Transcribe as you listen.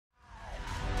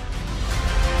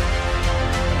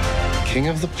king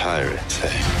of the pirates,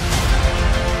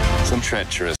 eh? Some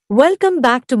treacherous. Welcome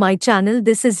back to my channel.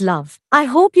 This is Love. I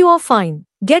hope you are fine.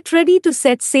 Get ready to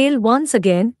set sail once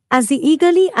again as the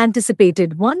eagerly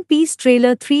anticipated One Piece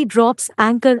Trailer 3 drops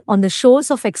anchor on the shores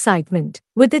of excitement.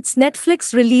 With its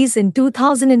Netflix release in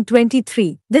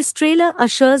 2023, this trailer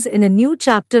ushers in a new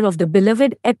chapter of the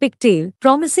beloved epic tale,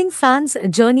 promising fans a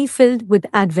journey filled with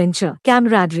adventure,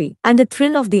 camaraderie, and the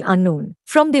thrill of the unknown.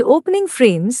 From the opening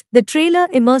frames, the trailer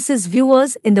immerses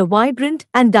viewers in the vibrant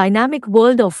and dynamic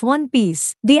world of One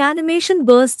Piece. The animation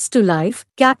bursts to life,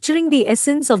 capturing the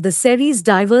essence of the series'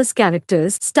 diverse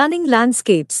characters, stunning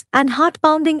landscapes, and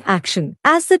heart-pounding action.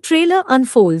 As the trailer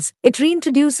unfolds, it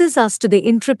reintroduces us to the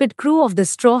intrepid crew of the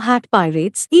Straw Hat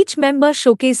Pirates, each member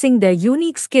showcasing their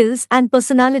unique skills and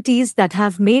personalities that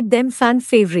have made them fan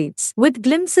favorites. With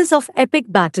glimpses of epic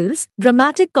battles,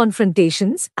 dramatic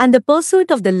confrontations, and the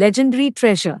pursuit of the legendary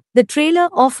treasure, the trailer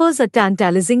offers a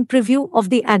tantalizing preview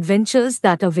of the adventures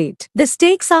that await. The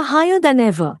stakes are higher than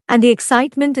ever, and the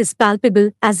excitement is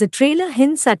palpable as the trailer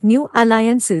hints at new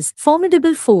alliances,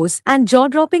 formidable foes, and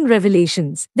jaw-dropping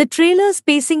revelations. The trailer's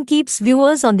pacing keeps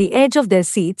viewers on the edge of their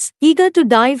seats, eager to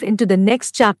dive into the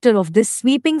next chapter of this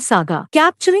sweeping saga.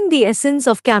 Capturing the essence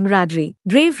of camaraderie,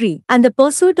 bravery, and the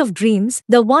pursuit of dreams,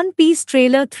 the One Piece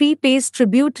Trailer 3 pays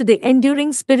tribute to the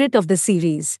enduring spirit of the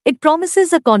series. It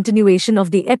promises a continuation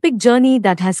of the epic journey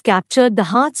that has captured the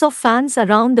hearts of fans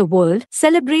around the world,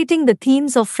 celebrating the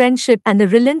themes of friendship and the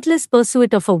relentless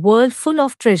pursuit of a world full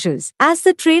of treasures. As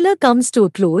the trailer comes to a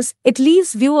close, it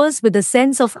leaves viewers with a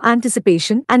sense of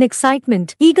anticipation and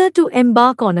excitement, eager to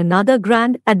embark on another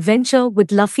grand adventure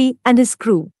with Luffy and his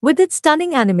crew. With its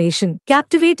stunning animation,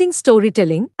 captivating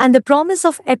storytelling, and the promise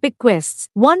of epic quests,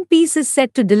 One Piece is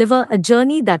set to deliver a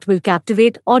journey that will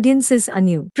captivate audiences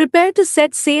anew. Prepare to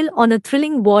set sail on a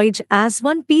thrilling voyage as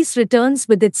One Piece returns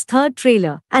with its third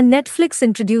trailer, and Netflix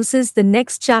introduces the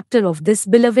next chapter of this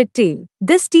beloved tale.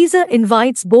 This teaser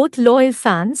invites both loyal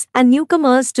fans and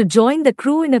newcomers to join the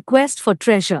crew in a quest for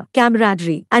treasure,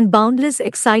 camaraderie, and boundless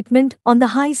excitement on the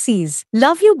high seas.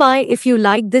 Love you. Bye. If you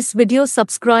like this video,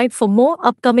 subscribe for more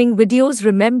upcoming videos.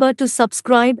 Remember to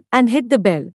subscribe and hit the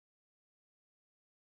bell.